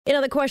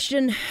The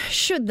question,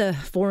 should the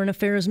foreign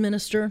affairs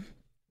minister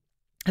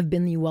have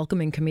been the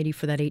welcoming committee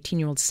for that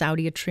 18-year-old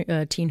Saudi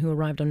teen who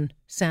arrived on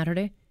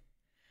Saturday?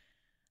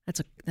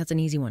 That's an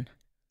easy one.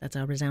 That's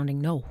a resounding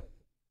no.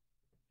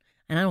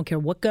 And I don't care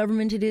what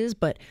government it is,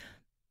 but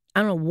I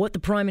don't know what the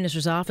Prime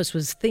Minister's office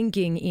was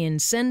thinking in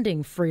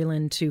sending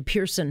Freeland to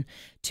Pearson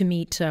to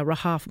meet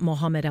Rahaf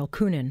Mohammed Al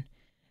Kunin,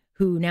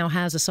 who now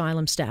has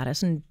asylum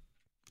status and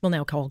will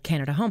now call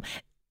Canada home.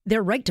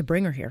 They're right to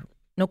bring her here,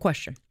 no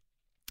question.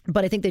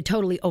 But I think they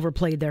totally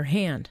overplayed their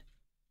hand.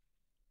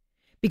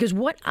 Because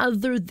what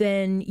other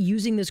than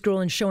using this girl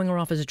and showing her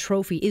off as a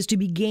trophy is to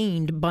be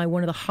gained by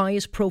one of the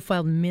highest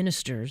profile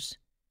ministers,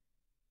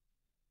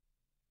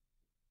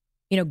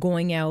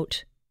 going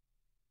out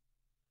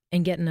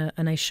and getting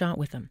a nice shot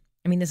with them?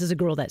 I mean, this is a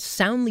girl that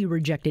soundly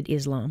rejected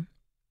Islam.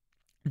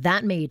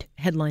 That made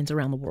headlines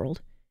around the world.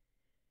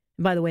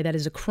 And by the way, that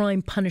is a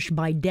crime punished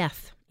by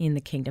death in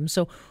the kingdom.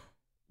 So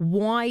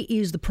why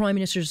is the Prime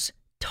Minister's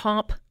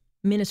top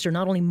minister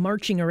not only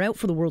marching her out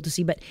for the world to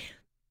see, but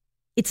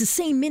it's the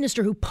same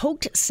minister who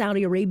poked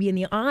Saudi Arabia in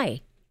the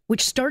eye,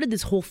 which started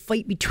this whole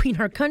fight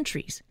between our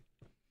countries.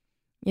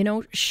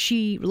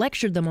 She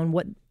lectured them on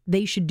what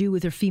they should do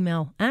with their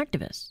female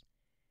activists.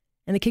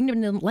 And the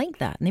kingdom didn't like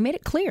that, and they made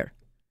it clear.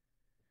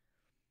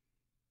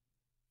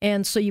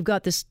 And so you've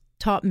got this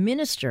top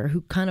minister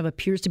who kind of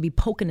appears to be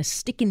poking a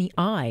stick in the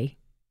eye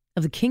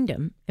of the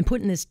kingdom and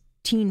putting this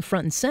teen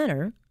front and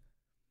center,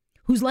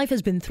 whose life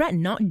has been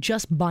threatened, not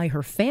just by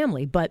her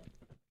family, but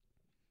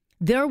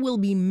there will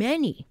be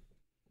many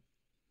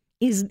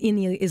in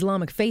the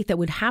Islamic faith that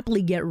would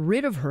happily get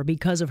rid of her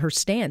because of her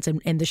stance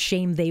and the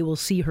shame they will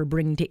see her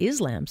bringing to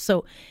Islam.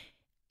 So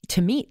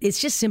to me, it's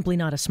just simply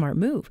not a smart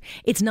move.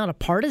 It's not a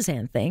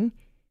partisan thing.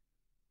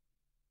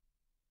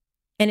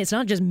 And it's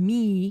not just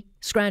me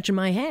scratching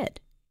my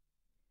head.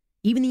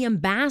 Even the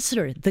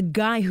ambassador, the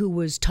guy who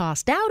was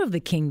tossed out of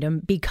the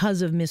kingdom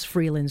because of Miss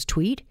Freeland's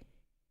tweet,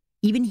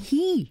 even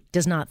he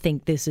does not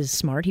think this is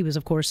smart. He was,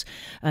 of course,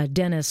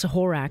 Dennis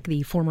Horak,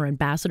 the former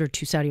ambassador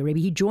to Saudi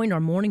Arabia. He joined our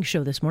morning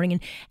show this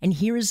morning, and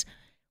here's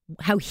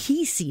how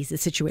he sees the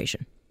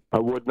situation. I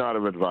would not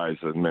have advised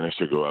the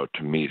minister go out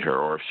to meet her,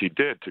 or if she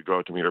did, to go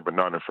out to meet her, but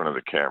not in front of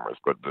the cameras.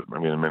 But the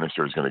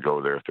minister is going to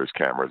go there. If there's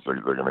cameras,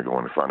 they're going to go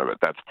in front of it.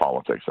 That's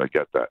politics. I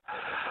get that.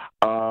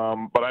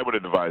 But I would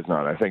advise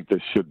not. I think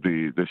this should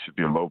be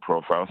a low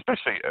profile,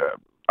 especially.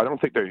 I don't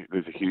think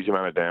there's a huge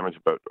amount of damage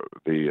about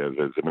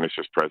the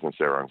minister's presence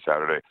there on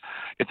Saturday.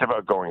 It's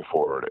about going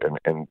forward,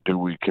 and do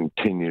we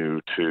continue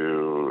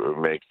to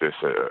make this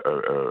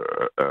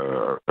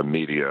a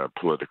media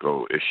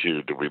political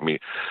issue?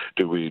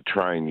 Do we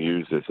try and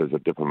use this as a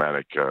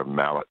diplomatic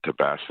mallet to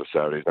bash the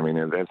Saudis? I mean,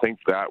 I think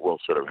that will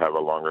sort of have a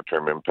longer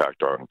term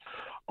impact on,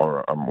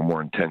 or a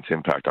more intense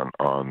impact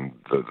on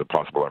the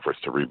possible efforts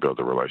to rebuild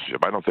the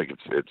relationship. I don't think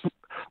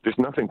there's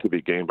nothing to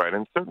be gained by it,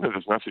 and certainly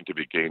there's nothing to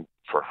be gained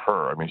for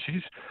her. I mean,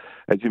 she's,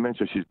 as you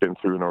mentioned, she's been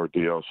through an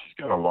ordeal.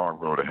 She's got a long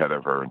road ahead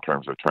of her in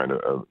terms of trying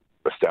to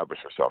establish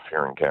herself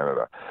here in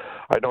Canada.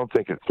 I don't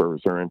think it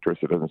serves her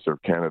interest. It doesn't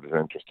serve Canada's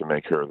interest to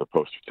make her the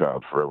poster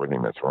child for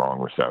everything that's wrong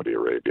with Saudi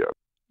Arabia.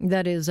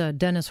 That is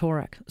Dennis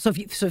Horak. So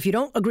if you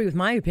don't agree with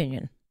my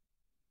opinion,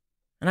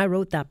 and I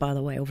wrote that, by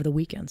the way, over the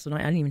weekend, so I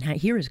didn't even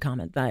hear his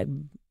comment. I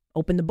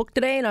opened the book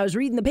today, and I was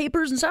reading the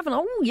papers and stuff, and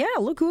oh, yeah,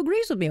 look who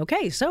agrees with me.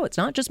 Okay, so it's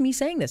not just me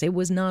saying this. It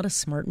was not a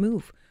smart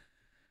move.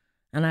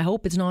 And I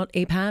hope it's not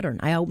a pattern.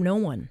 I hope no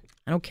one,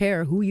 I don't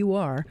care who you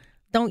are,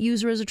 don't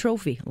use her as a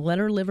trophy. Let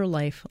her live her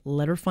life.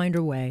 Let her find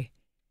her way.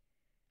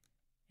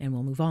 And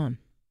we'll move on.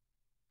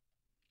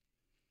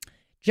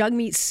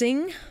 Jagmeet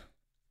Singh.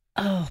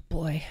 Oh,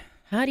 boy.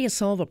 How do you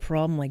solve a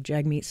problem like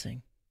Jagmeet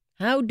Singh?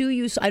 How do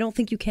you? I don't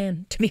think you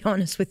can, to be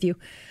honest with you.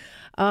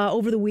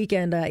 Over the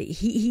weekend,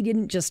 he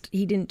didn't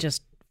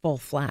just fall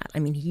flat. I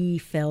mean, he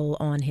fell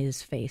on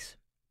his face.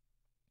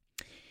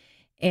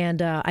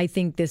 And I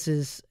think this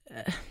is,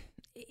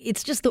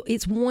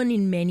 it's one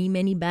in many,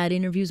 many bad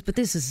interviews, but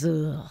this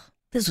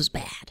was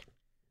bad.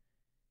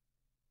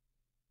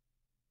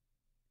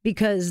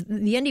 Because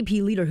the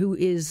NDP leader, who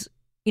is,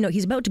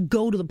 he's about to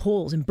go to the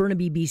polls in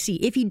Burnaby, BC.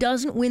 If he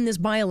doesn't win this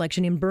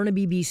by-election in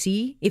Burnaby,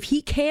 BC, if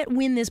he can't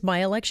win this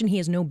by-election, he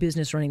has no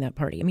business running that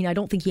party. I mean, I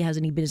don't think he has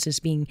any business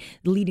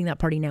leading that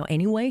party now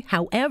anyway.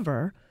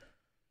 However,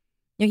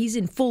 he's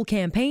in full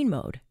campaign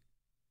mode.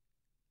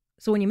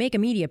 So when you make a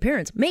media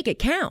appearance, make it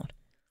count.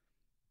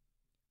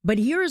 But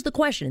here is the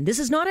question. This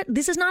is not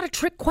a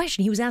trick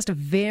question. He was asked a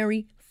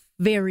very,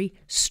 very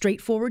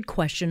straightforward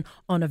question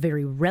on a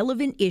very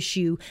relevant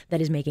issue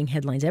that is making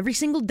headlines every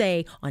single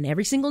day on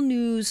every single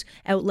news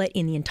outlet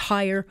in the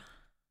entire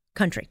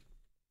country.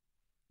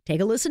 Take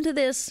a listen to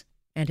this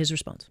and his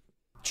response.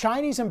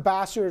 Chinese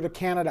ambassador to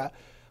Canada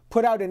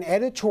put out an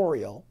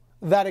editorial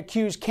that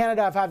accused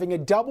Canada of having a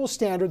double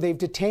standard. They've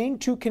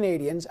detained 2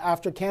 Canadians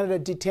after Canada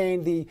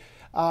detained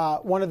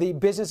one of the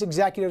business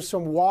executives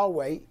from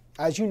Huawei,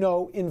 as you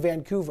know, in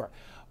Vancouver.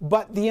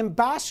 But the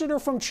ambassador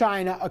from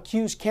China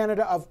accused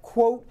Canada of,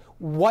 quote,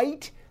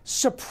 white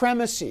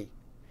supremacy.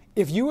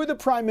 If you were the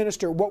Prime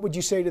Minister, what would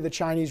you say to the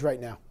Chinese right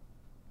now?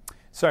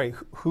 Sorry,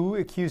 who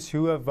accused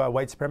who of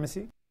white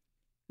supremacy?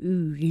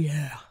 Ooh,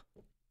 yeah.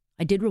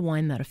 I did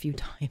rewind that a few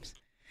times.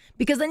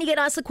 Because then you get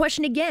asked the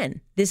question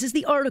again. This is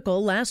the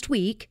article last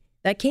week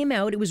that came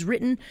out. It was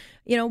written,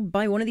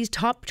 by one of these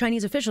top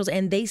Chinese officials,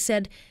 and they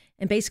said,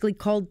 and basically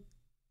called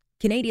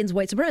Canadians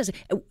white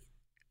supremacists.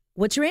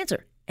 What's your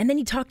answer? And then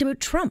he talked about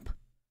Trump.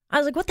 I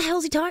was like, what the hell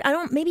is he talking?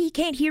 Maybe he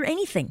can't hear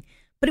anything.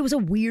 But it was a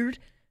weird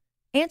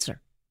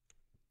answer.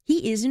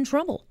 He is in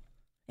trouble.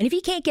 And if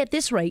he can't get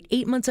this right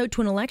 8 months out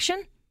to an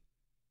election,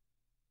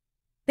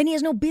 then he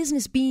has no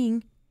business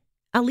being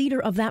a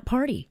leader of that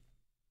party.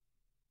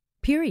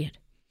 Period.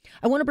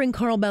 I want to bring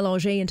Carl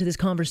Bélanger into this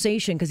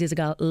conversation because he's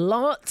got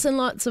lots and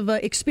lots of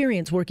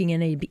experience working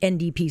in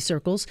NDP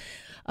circles.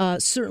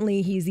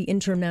 Certainly, he's the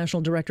interim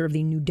national director of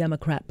the New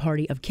Democrat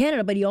Party of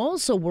Canada, but he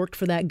also worked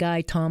for that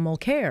guy, Tom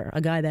Mulcair,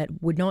 a guy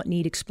that would not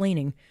need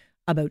explaining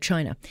about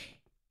China.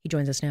 He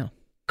joins us now.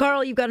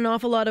 Carl, you've got an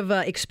awful lot of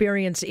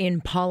experience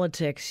in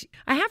politics.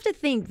 I have to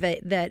think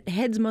that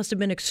heads must have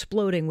been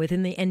exploding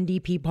within the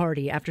NDP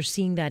party after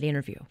seeing that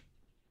interview.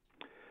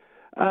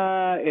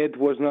 It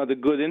was not a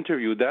good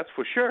interview, that's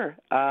for sure.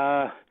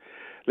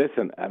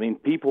 Listen, I mean,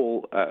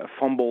 people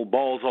fumble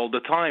balls all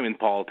the time in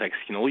politics.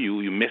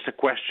 You miss a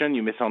question,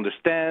 you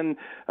misunderstand,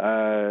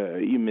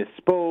 you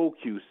misspoke,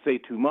 you say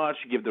too much,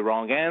 you give the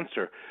wrong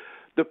answer.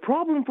 The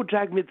problem for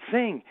Jagmeet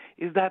Singh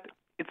is that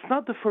it's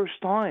not the first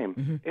time.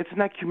 Mm-hmm. It's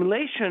an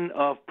accumulation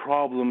of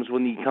problems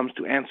when he comes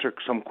to answer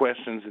some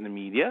questions in the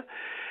media.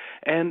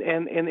 And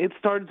it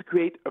started to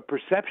create a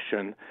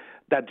perception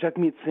that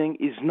Jagmeet Singh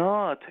is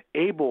not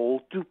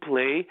able to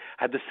play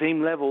at the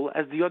same level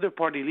as the other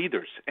party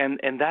leaders. And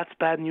that's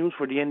bad news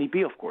for the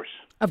NDP, of course.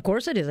 Of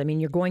course it is. I mean,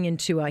 you're going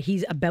into,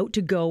 he's about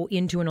to go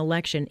into an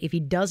election. If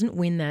he doesn't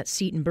win that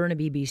seat in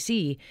Burnaby,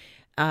 BC,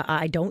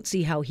 I don't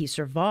see how he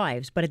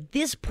survives. But at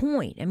this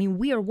point, I mean,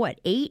 we are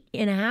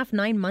 8.5,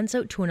 9 months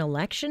out to an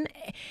election?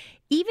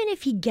 Even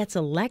if he gets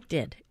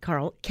elected,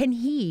 Carl, can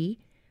he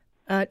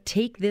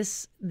take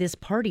this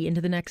party into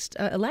the next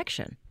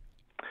election?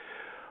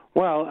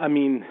 Well, I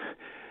mean,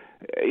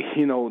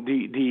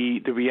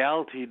 the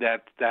reality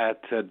that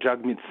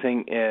Jagmeet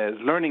Singh's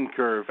learning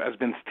curve has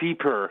been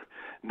steeper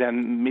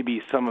than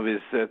maybe some of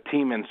his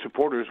team and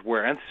supporters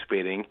were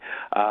anticipating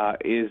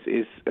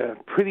is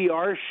pretty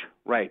harsh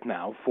right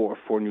now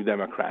for New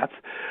Democrats.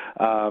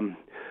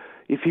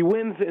 If he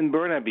wins in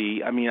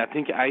Burnaby,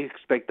 I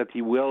expect that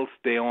he will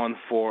stay on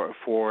for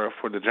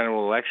the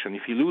general election.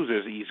 If he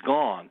loses, he's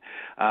gone.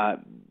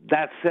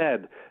 That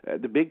said,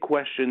 the big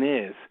question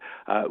is,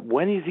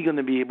 when is he going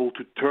to be able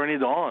to turn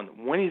it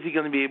on? When is he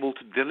going to be able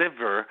to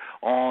deliver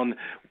on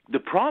the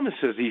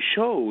promises he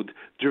showed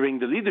during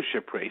the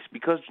leadership race?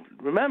 Because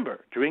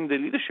remember, during the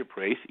leadership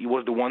race, he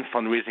was the one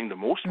fundraising the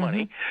most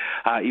money.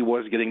 He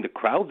was getting the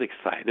crowds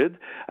excited.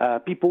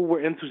 People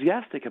were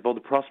enthusiastic about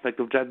the prospect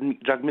of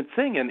Jagmeet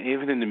Singh, and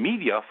even in the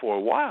media for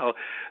a while,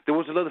 there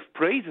was a lot of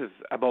praises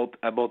about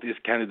his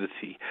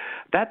candidacy.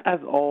 That has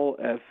all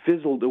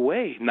fizzled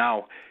away.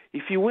 Now,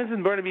 if he wins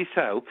in Burnaby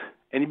South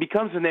and he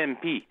becomes an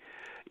MP,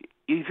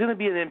 he's going to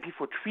be an MP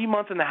for 3.5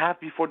 months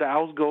before the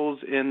House goes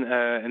in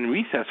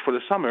recess for the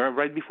summer,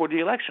 right before the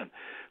election.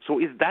 So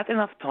is that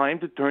enough time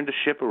to turn the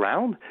ship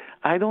around?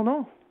 I don't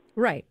know.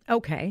 Right.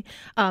 Okay.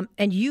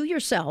 And you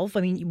yourself,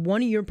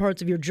 one of your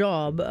parts of your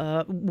job,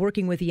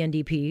 working with the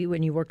NDP,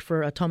 when you worked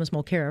for Thomas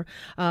Mulcair,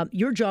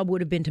 your job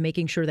would have been to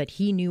making sure that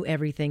he knew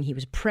everything. He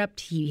was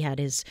prepped. He had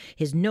his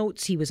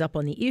notes. He was up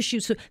on the issue.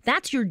 So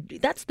that's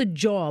the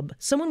job.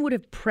 Someone would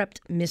have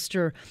prepped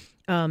Mr.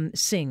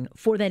 Singh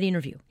for that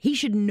interview. He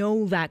should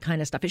know that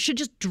kind of stuff. It should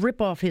just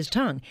drip off his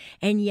tongue.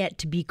 And yet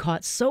to be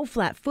caught so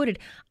flat-footed,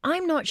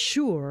 I'm not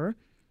sure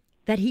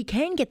that he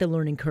can get the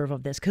learning curve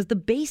of this because the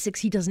basics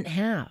he doesn't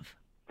have.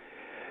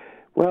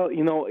 Well,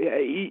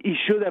 he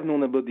should have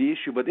known about the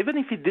issue, but even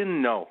if he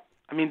didn't know,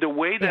 the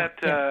way that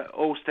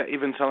host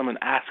Evan Solomon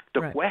asked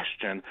the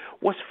question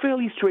was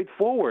fairly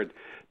straightforward.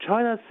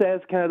 China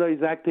says Canada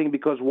is acting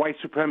because white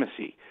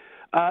supremacy.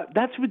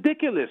 That's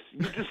ridiculous.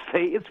 You just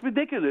say it's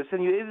ridiculous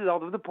and you hit it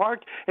out of the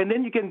park, and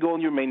then you can go on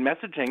your main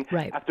messaging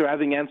after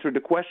having answered the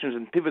questions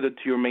and pivoted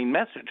to your main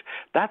message.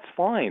 That's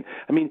fine.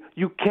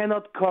 You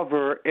cannot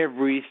cover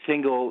every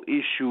single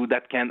issue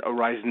that can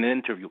arise in an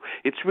interview.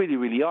 It's really,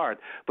 really hard.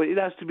 But it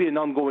has to be an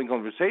ongoing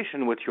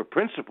conversation with your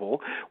principal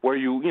where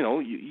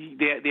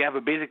they have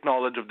a basic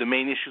knowledge of the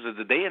main issues of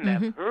the day and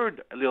have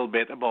heard a little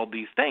bit about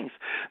these things.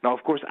 Now,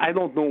 of course, I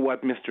don't know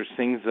what Mr.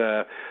 Singh's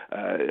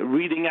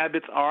reading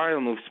habits are. I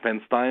don't know if he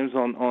spends times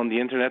on the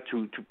internet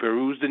to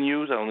peruse the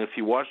news. I don't know if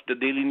he watched the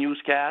daily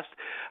newscast.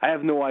 I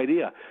have no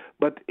idea.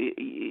 But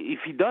if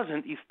he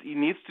doesn't, he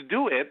needs to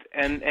do it,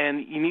 and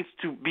he needs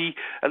to be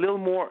a little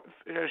more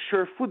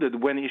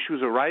sure-footed when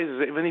issues arise,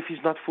 even if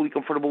he's not fully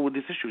comfortable with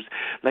these issues.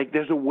 Like,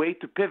 there's a way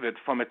to pivot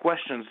from the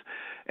questions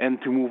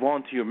and to move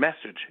on to your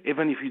message,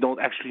 even if you don't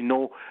actually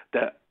know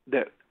the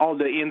all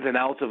the ins and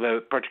outs of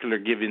a particular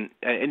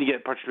any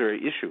particular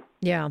issue.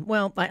 Yeah,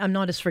 well, I'm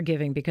not as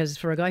forgiving, because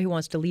for a guy who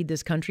wants to lead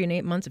this country in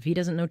 8 months, if he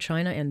doesn't know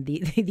China and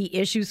the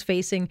issues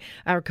facing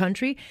our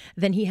country,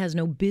 then he has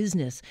no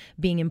business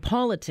being in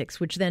politics,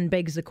 which then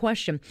begs the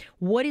question,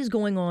 what is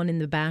going on in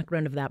the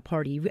background of that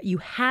party? You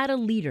had a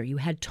leader, you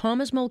had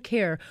Thomas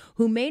Mulcair,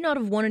 who may not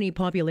have won any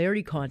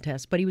popularity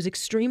contests, but he was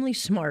extremely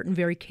smart and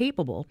very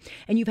capable.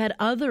 And you've had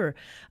other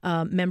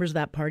members of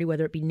that party,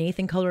 whether it be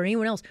Nathan Culler or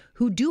anyone else,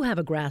 who do have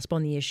a grasp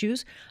on the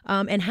issues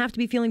and have to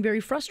be feeling very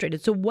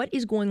frustrated. So what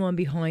is going on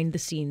behind the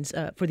scenes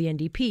for the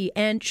NDP,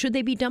 and should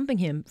they be dumping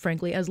him,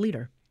 frankly, as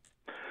leader?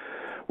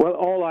 Well,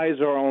 all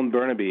eyes are on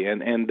Burnaby,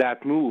 and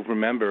that move,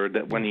 remember,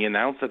 that when he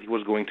announced that he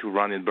was going to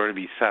run in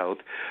Burnaby South,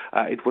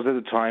 it was at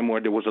a time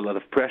where there was a lot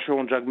of pressure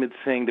on Jagmeet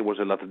Singh, there was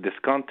a lot of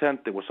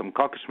discontent, there was some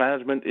caucus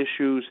management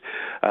issues,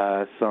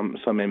 some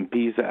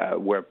MPs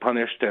were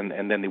punished,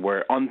 and then they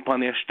were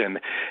unpunished, and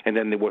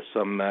then there was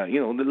some,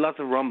 lots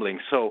of rumbling.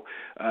 So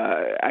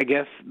I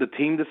guess the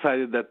team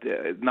decided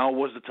that now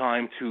was the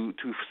time to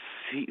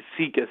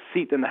seek a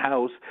seat in the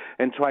House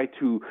and try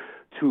to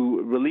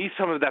release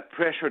some of that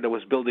pressure that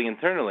was building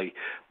internally.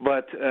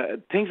 But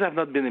things have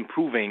not been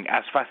improving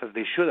as fast as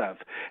they should have.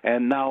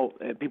 And now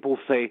people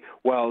say,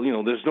 well,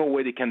 there's no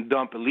way they can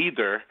dump a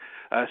leader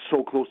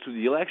so close to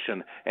the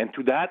election. And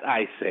to that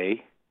I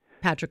say,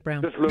 Patrick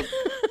Brown.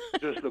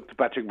 Just look to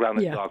Patrick Brown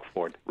and Doug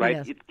Ford, right?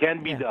 Yes. It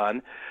can be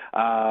done.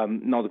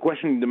 Now, the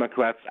question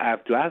Democrats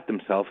have to ask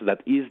themselves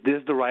is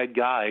this the right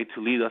guy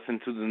to lead us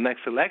into the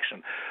next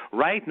election?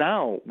 Right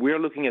now, we're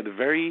looking at a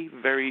very,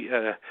 very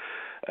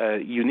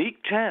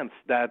unique chance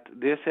that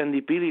this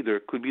NDP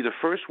leader could be the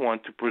first one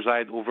to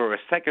preside over a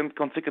second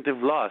consecutive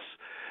loss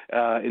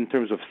in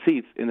terms of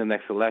seats in the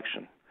next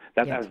election.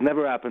 That has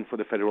never happened for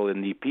the federal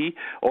NDP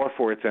or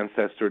for its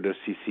ancestor, the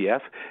CCF,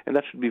 and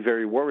that should be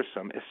very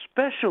worrisome,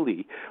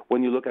 especially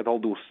when you look at all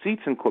those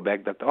seats in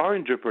Quebec that are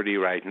in jeopardy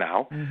right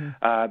now,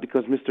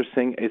 because Mr.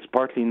 Singh is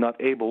partly not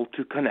able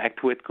to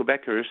connect with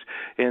Quebecers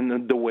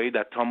in the way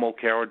that Tom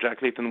Mulcair or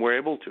Jack Layton were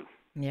able to.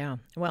 Yeah.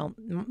 Well,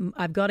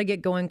 I've got to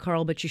get going,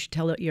 Carl, but you should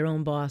tell your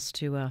own boss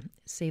to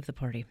save the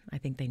party. I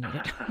think they need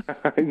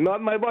it.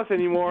 Not my boss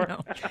anymore.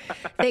 No.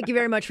 Thank you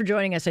very much for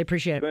joining us. I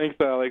appreciate it. Thanks,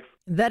 Alex.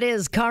 That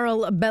is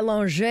Carl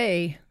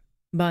Bélanger.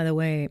 By the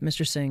way,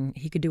 Mr. Singh,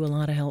 he could do a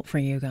lot of help for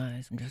you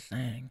guys. I'm just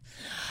saying.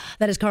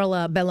 That is Carl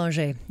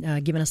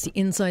Bélanger giving us the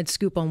inside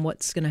scoop on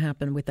what's going to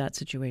happen with that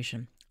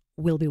situation.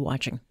 We'll be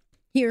watching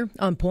here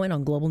on Point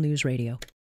on Global News Radio.